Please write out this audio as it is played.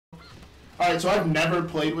Alright, so I've never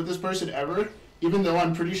played with this person ever, even though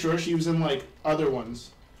I'm pretty sure she was in, like, other ones.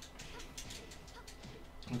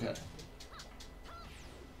 Okay.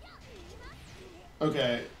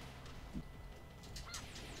 Okay.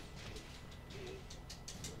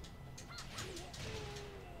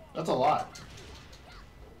 That's a lot.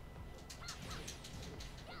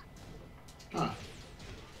 Huh.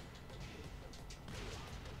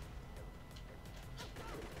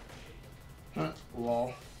 Huh.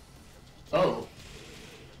 Lol. Oh.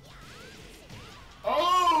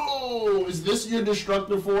 Oh! Is this your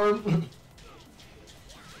destructive form?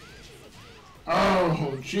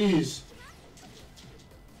 Oh, jeez.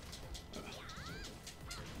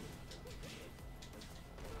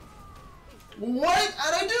 What?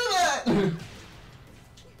 How'd I do that?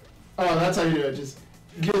 Oh, that's how you do it. Just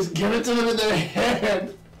give it to them in their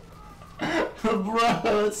hand. Bro,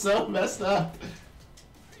 that's so messed up.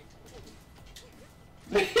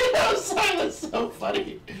 I'm sorry, that's so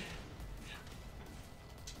funny.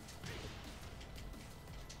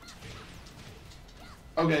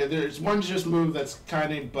 Okay, there's one just move that's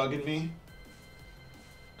kind of bugging me.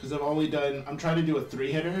 Because I'm trying to do a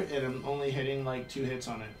 3-hitter, and I'm only hitting like 2 hits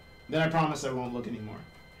on it. Then I promise I won't look anymore.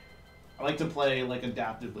 I like to play like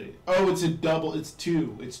adaptively. Oh, it's a double, it's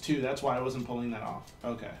 2. It's 2, that's why I wasn't pulling that off.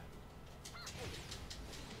 Okay.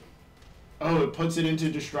 Oh, it puts it into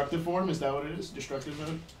destructive form? Is that what it is? Destructive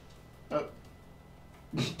mode? Oh.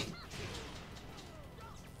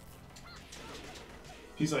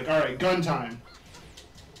 He's like, alright, gun time.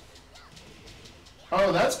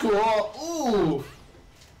 Oh, that's cool. Ooh.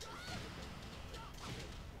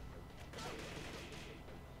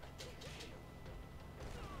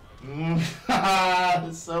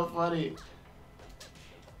 It's so funny.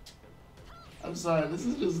 I'm sorry, this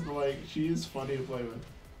is just like, she is funny to play with.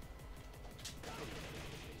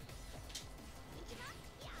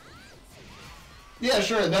 Yeah,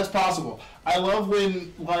 sure, that's possible. I love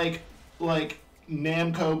when, like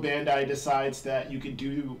Namco Bandai decides that you can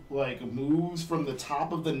do, like, moves from the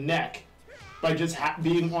top of the neck by just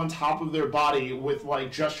being on top of their body with,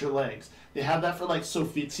 like, just your legs. They have that for, like,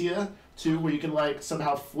 Sophitia, too, where you can, like,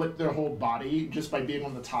 somehow flip their whole body just by being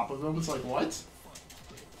on the top of them. It's like, what?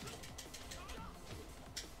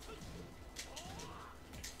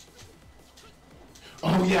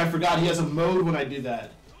 Oh, yeah, I forgot he has a mode when I do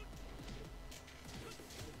that.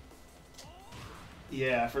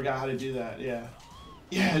 Yeah, I forgot how to do that, yeah.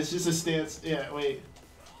 Yeah, it's just a stance. Yeah, wait.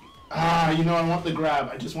 Ah, you know, I want the grab.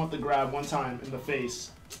 I just want the grab one time in the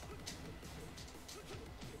face.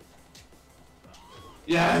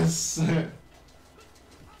 Yes!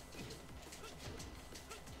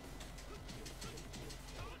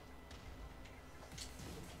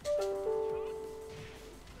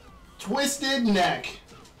 Twisted neck.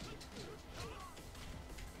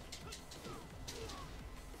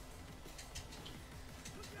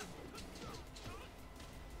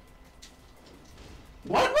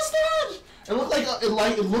 What was that? It looked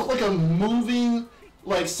like it looked like a moving,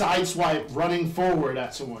 like, side swipe running forward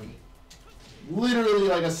at someone. Literally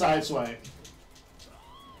like a side swipe.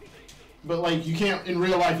 But like, you can't, in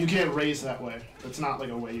real life, you can't raise that way. That's not like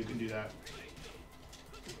a way you can do that.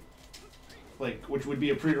 Like, which would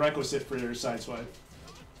be a prerequisite for your side swipe.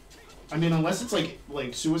 I mean, unless it's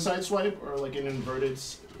like suicide swipe or like an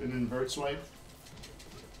invert swipe.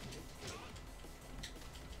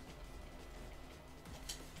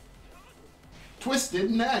 Twisted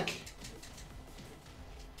neck.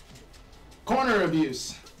 Corner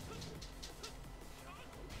abuse.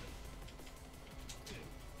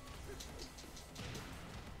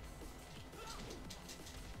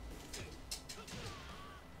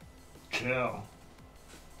 Kill.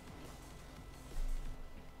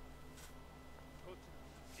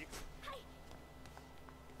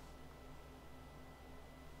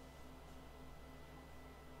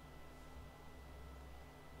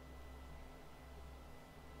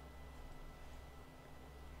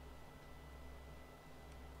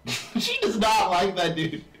 She does not like that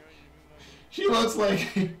dude. She looks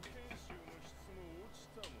like...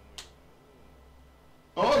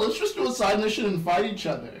 Oh, let's just do a side mission and fight each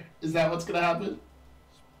other. Is that what's gonna happen?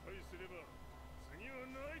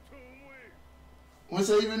 What's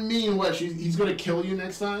that even mean? What, he's gonna kill you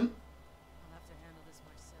next time? I'll have to handle this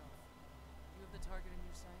myself. You have the target in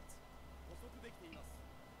your sights?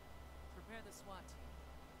 Prepare the SWAT team.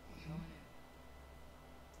 Going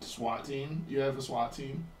in. SWAT team? You have a SWAT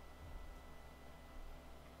team?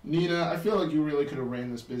 Nina, I feel like you really could have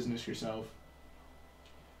ran this business yourself.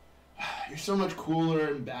 You're so much cooler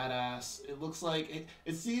and badass. It looks like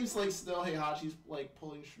it seems like still Heihachi's like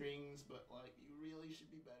pulling strings, but like you really should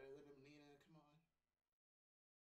be better.